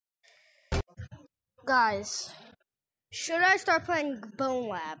Guys, should I start playing Bone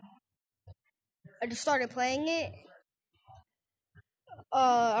Lab? I just started playing it.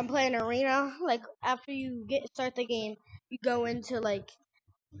 I'm playing Arena. Like after you start the game, you go into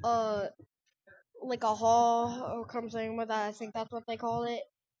uh like a hall or something with that. I think that's what they call it.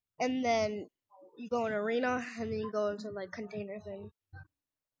 And then you go in Arena, and then you go into like container thing,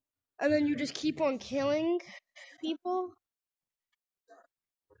 and then you just keep on killing people.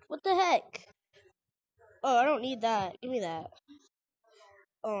 What the heck? Oh, I don't need that. Give me that.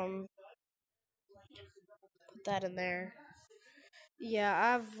 Put that in there.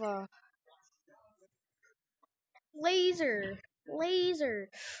 Yeah, I've laser, laser.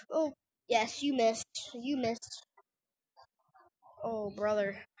 Oh, yes, you missed. You missed. Oh,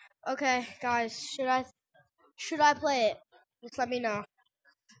 brother. Okay, guys, should I play it? Just let me know.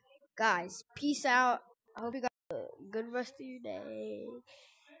 Guys, peace out. I hope you got a good rest of your day.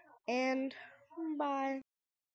 And bye.